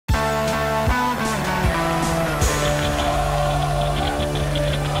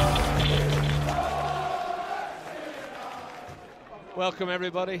Welcome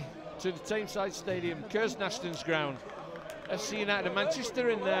everybody to the Tameside Stadium, Curzon Ashton's ground. FC United of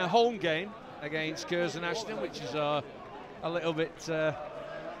Manchester in their home game against Curzon Ashton, which is a little bit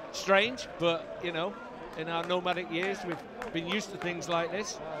strange, but you know, in our nomadic years we've been used to things like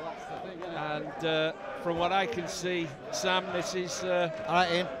this. And from what I can see, Sam, this is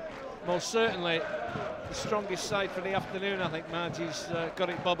most certainly the strongest side for the afternoon. I think Margie's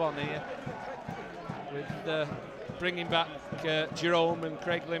got it bob on here with bringing back Jerome and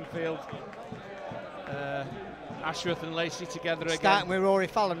Craig Linfield, Ashworth and Lacey together again. Starting with Rory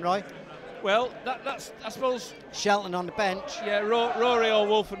Fallon, Roy. Well, that's, I suppose... Shelton on the bench. Yeah, Rory or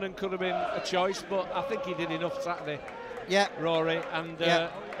Wolfenden could have been a choice, but I think he did enough Saturday. Yeah. Rory, and I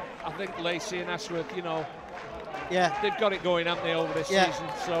think Lacey and Ashworth, you know, they've got it going, haven't they, over this season?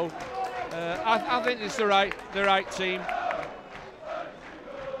 So I think it's the right team.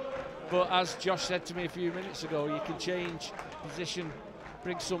 But as Josh said to me a few minutes ago, you can change position,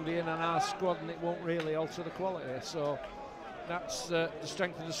 bring somebody in on our squad, and it won't really alter the quality. So that's the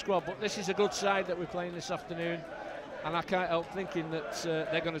strength of the squad. But this is a good side that we're playing this afternoon, and I can't help thinking that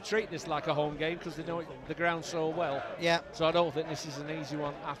they're going to treat this like a home game because they know the ground so well. Yeah. So I don't think this is an easy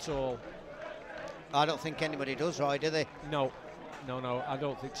one at all. I don't think anybody does, Roy, do they? No, I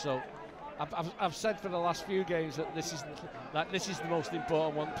don't think so. I've said for the last few games that this is the most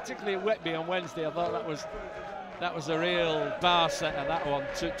important one, particularly at Whitby on Wednesday. I thought that was a real bar setter, that one,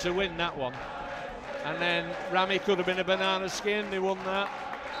 to win that one. And then Rami could have been a banana skin, they won that.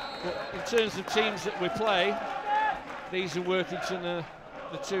 But in terms of teams that we play, these are Workington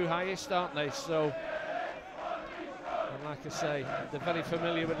the two highest, aren't they? So, and like I say, they're very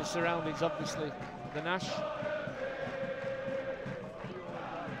familiar with the surroundings, obviously, the Nash.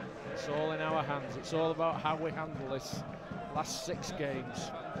 It's all in our hands. It's all about how we handle this last 6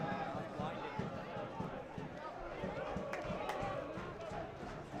 games.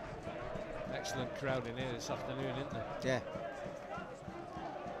 Excellent crowd in here this afternoon, isn't there? Yeah.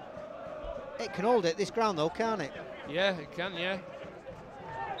 It can hold it, this ground though, can't it? Yeah, it can, yeah.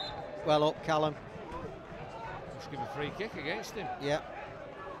 Well up, Callum. Let's give a free kick against him. Yeah.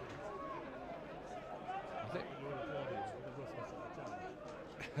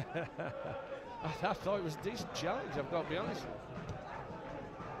 I thought it was a decent challenge, I've got to be honest.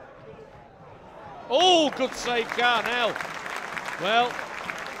 Oh, good save, Carnell. Well,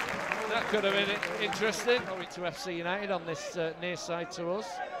 that could have been interesting. Going to FC United on this near side to us.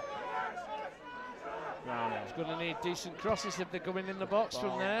 He's going to need decent crosses if they're coming in the box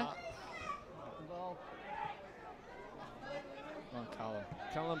from there.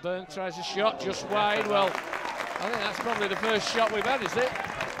 Callum Byrne tries a shot just wide. Well, I think that's probably the first shot we've had, is it?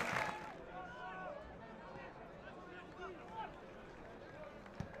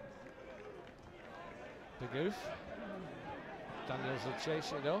 The goof. Daniels will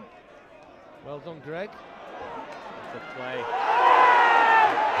chase it though. Well done, Greg. Good play.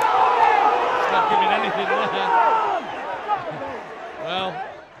 It's not giving anything there. Well,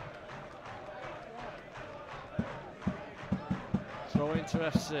 throw into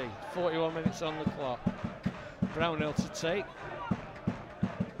FC. 41 minutes on the clock. Brownhill to take.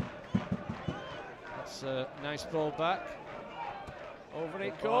 That's a nice ball back. Over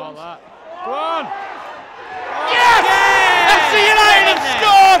it comes. Go on! Yes! FC United have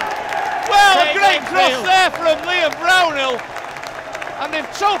scored! Well, a great cross there from Liam Brownhill. And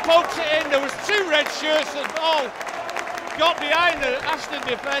they've toe poked it in. There was 2 red shirts that all got behind the Ashton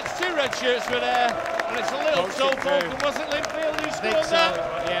defence. 2 red shirts were there. And it's a little toe poke. And was it Linfield who scored that?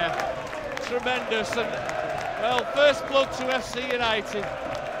 Yeah. Tremendous. And well, first blood to FC United.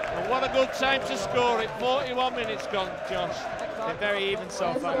 And what a good time to score it. 41 minutes gone, Josh. They're very even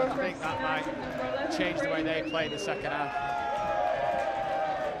so far. I think that might change the way they play the second half.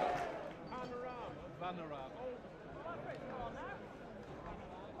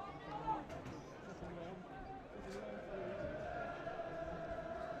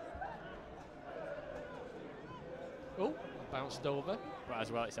 Oh, bounced over. But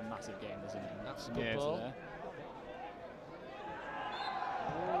as well, it's a massive game, isn't it? That's a good ball.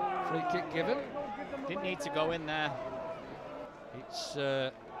 Free kick given. Didn't need to go in there. It's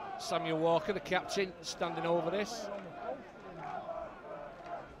Samuel Walker, the captain, standing over this.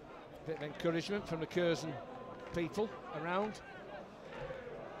 Bit of encouragement from the Curzon people around.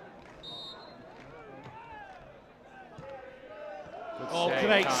 Good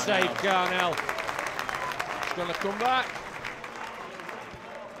great save, Carnell. He's going to come back.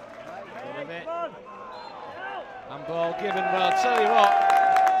 And ball given. Well, I'll tell you what,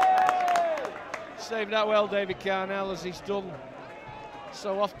 saved that well, David Carnell, as he's done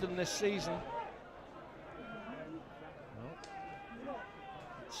so often this season.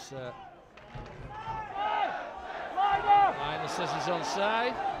 It's Liner says he's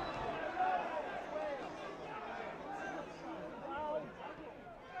onside.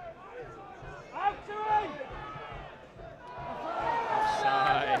 Offside.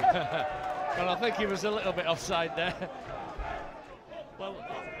 Well, I think he was a little bit offside there. Well,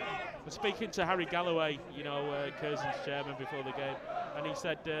 we're speaking to Harry Galloway, you know, Curzon's chairman, before the game, and he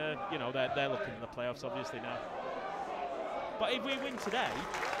said, you know, they're looking in the playoffs, obviously, now. But if we win today...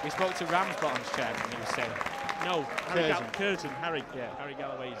 We spoke to Ramsbottom's chairman, he was saying. No, Curzon. Harry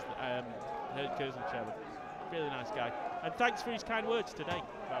Galloway's Curzon chairman. Really nice guy. And thanks for his kind words today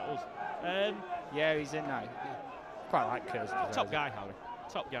about us. Yeah, he's in now. Quite like Curzon. Top guy, Harry.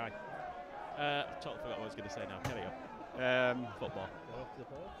 Top guy. Forgot what I was going to say now. Carry on. Football.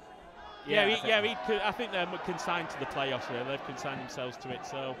 I think they're consigned to the playoffs here. They've consigned themselves to it,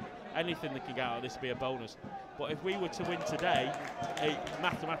 so anything they can get out of this will be a bonus. But if we were to win today, it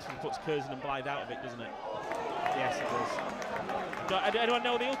mathematically puts Curzon and Blythe out of it, doesn't it? Yes, it does. Anyone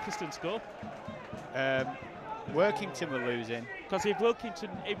know the Ilkeston score? Workington were losing. Because if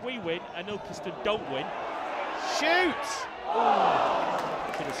we win and Ilkeston don't win... Shoot! Oh.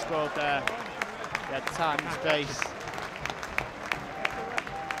 Should have scored there. They had time and space.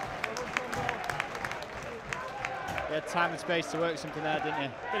 You had time and space to work something there, didn't you?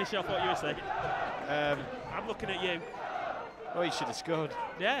 Finish off what you were saying. I'm looking at you. Oh, he should have scored.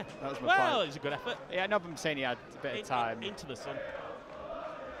 Yeah. That was my well, point. it was a good effort. Yeah, no, but I'm saying he had a bit of time. Into the sun.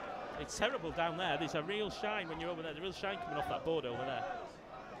 It's terrible down there. There's a real shine when you're over there. There's a real shine coming off that board over there.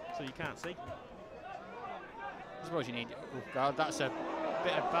 So you can't see. I suppose you need... Oh, God, that's a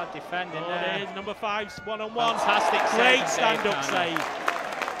bit of bad defending there. It is. Number 5's one-on-one. Fantastic save. Great stand-up save.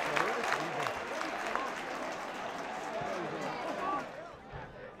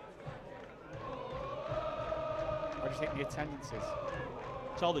 What do you think the attendance is?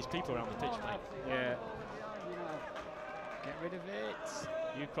 It's all these people around the pitch, mate. Yeah. Get rid of it.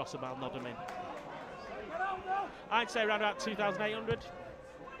 You cross them, I'll nod them in. I'd say around about 2,800.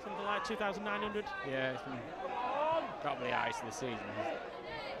 Something like 2,900. Yeah, it's been probably the highest of the season.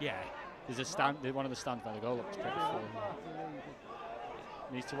 Yeah. There's a stand, one of the stands where the goal looks pretty full.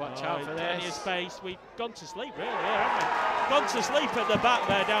 Needs to watch out for plenty this. of space. We've gone to sleep, really, haven't we? Gone to sleep at the back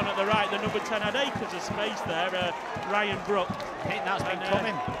there, down at the right. The number 10 had acres of space there. Ryan Brook. I think that's been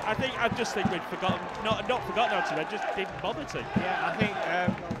coming. I just think we'd forgotten, not forgotten how to read, just didn't bother to. Yeah, I think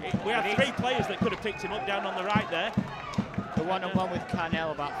we had 3 players that could have picked him up down on the right there. The one-on-one with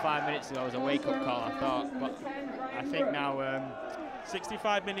Carnell about 5 minutes ago was a wake-up call, I thought. But I think now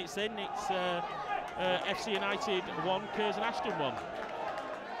 65 minutes in, it's FC United 1, Curzon Ashton 1.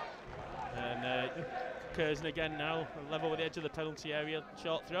 And Curzon again now, level with the edge of the penalty area,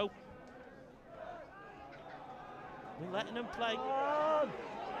 short throw. We're letting them play.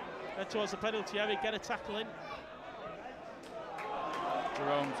 Head towards the penalty area, get a tackle in.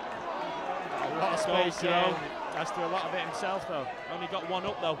 Jerome's a lot of space here. Has to do a lot of it himself though. Only got one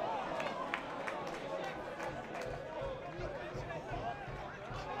up though.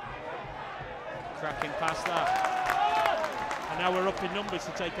 Cracking past that. And now we're up in numbers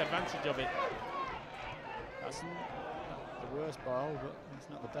to take advantage of it. That's the worst ball, but it's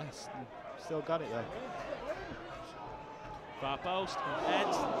not the best. Still got it though. Far post, head.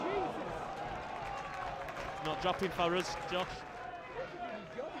 Not dropping for us, Josh.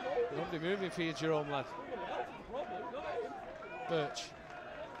 Won't be moving for you, Jerome, lad. Birch.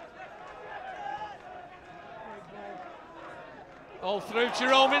 All through,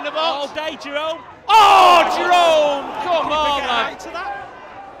 Jerome in the box. All day, Jerome. Oh, Jerome! Come on, lad. To that?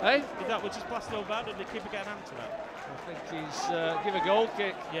 Hey? If that was just blasted over, did the keeper get an hand to that? I think he's give a goal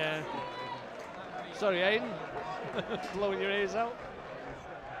kick. Yeah. Sorry, Aiden. Blowing your ears out.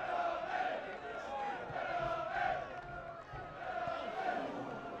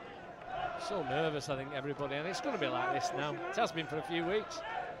 So nervous, I think, everybody, and it's going to be like this now. It has been for a few weeks.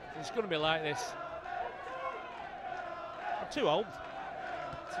 It's going to be like this. I'm too old.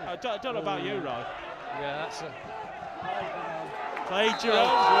 I don't know about you, Roy. Yeah, that's a... Play, Jerome.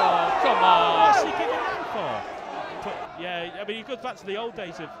 Oh, come on. What's he giving that for? Yeah, I mean, it goes back to the old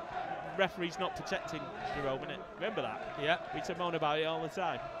days of referees not protecting Jerome, innit? Remember that? Yeah. We used to moan about it all the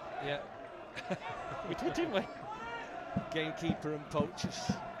time. Yeah. We did, didn't we? Gamekeeper and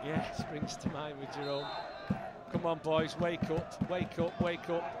poachers. Yeah. Springs to mind with Jerome. Come on, boys, wake up, wake up, wake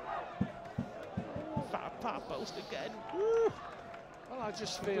up. Far post again. Woo. Well, I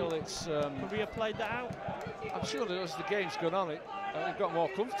just feel it's... Could we have played that out? I'm sure that as the game's gone on, they've got more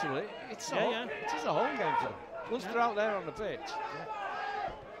comfortable. It is a home game for them. Once they're out there on the pitch.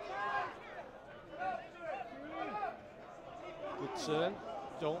 Good turn.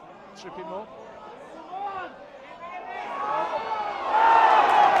 Don't trip him up.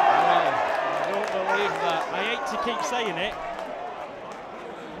 I don't believe that. I hate to keep saying it.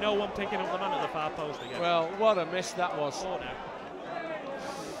 No one picking up the man at the far post again. Well, what a miss that was. Oh, no.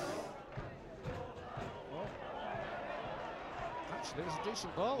 Actually, it was a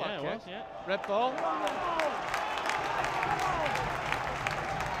decent ball. Yeah, that it was, yeah. Red ball.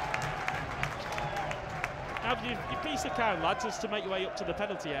 Now, you be so kind, lads, as to make your way up to the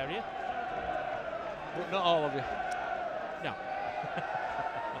penalty area. But not all of you. No.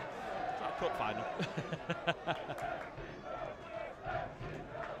 It's not a cup final.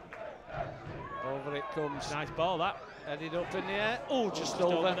 Over it comes. Nice ball, that. Headed up in the air. Oh, just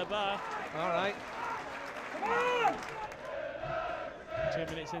over over. the bar. All right. 2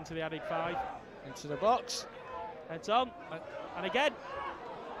 minutes into the added 5. Into the box. Heads on. And again.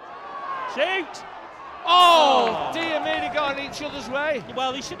 Shoot! Oh, dear me, they got in each other's way.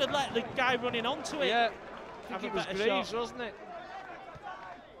 Well, he should have let the guy running onto it. Yeah, I Have think a it was better Greaves, shot. wasn't it?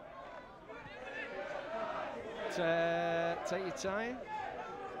 Take your time.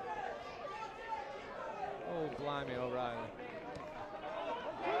 Oh, blimey, O'Reilly.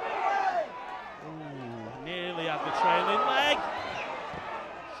 Ooh, nearly had the trailing leg.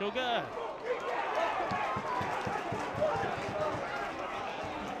 Sugar.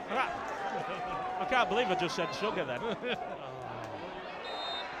 I can't believe I just said sugar then.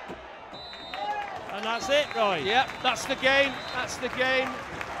 And that's it, Roy. Yep, that's the game. That's the game.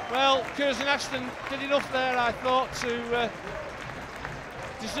 Well, Curzon Ashton did enough there, I thought, to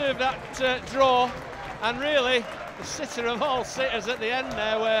deserve that draw. And really, the sitter of all sitters at the end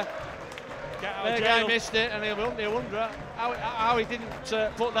there, where the guy missed it, and he'll wonder how he didn't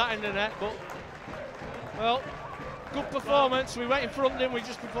put that in the net. But, well, good performance. We went in front of him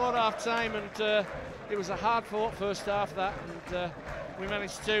just before half-time, and it was a hard-fought first half, that, and we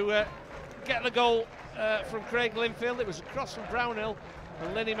managed to get the goal from Craig Linfield. It was a cross from Brownhill,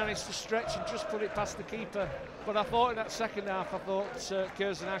 and Linney managed to stretch and just put it past the keeper. But I thought in that second half, I thought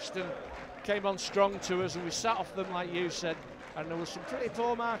Curzon Ashton came on strong to us, and we sat off them, like you said, and there was some pretty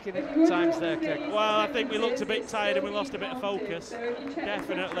poor marking at times there, Keg. Well, I think we looked a bit tired and we lost a bit of focus,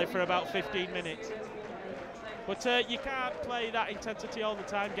 definitely, for about 15 minutes. But you can't play that intensity all the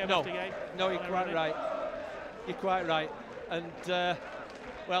time, game after game. No, you're quite right. You're quite right. And,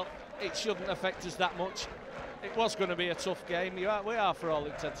 well, it shouldn't affect us that much. It was going to be a tough game. We are for all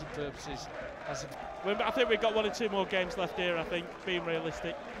intents and purposes. I think we've got 1 or 2 more games left here, I think, being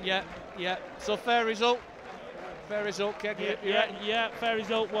realistic. Yeah. So fair result. Fair result, Keg. Yeah, fair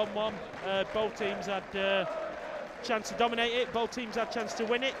result, 1-1. Both teams had a chance to dominate it. Both teams had a chance to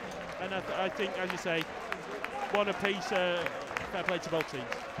win it. And I think, as you say, 1 apiece, fair play to both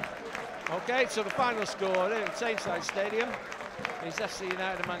teams. OK, so the final score here at Tameside Stadium is FC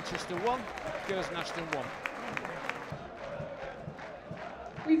United of Manchester 1, Curzon Ashton 1.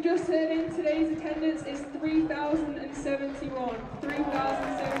 We've just heard in today's attendance is 3,071.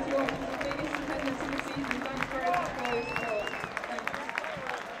 3,071.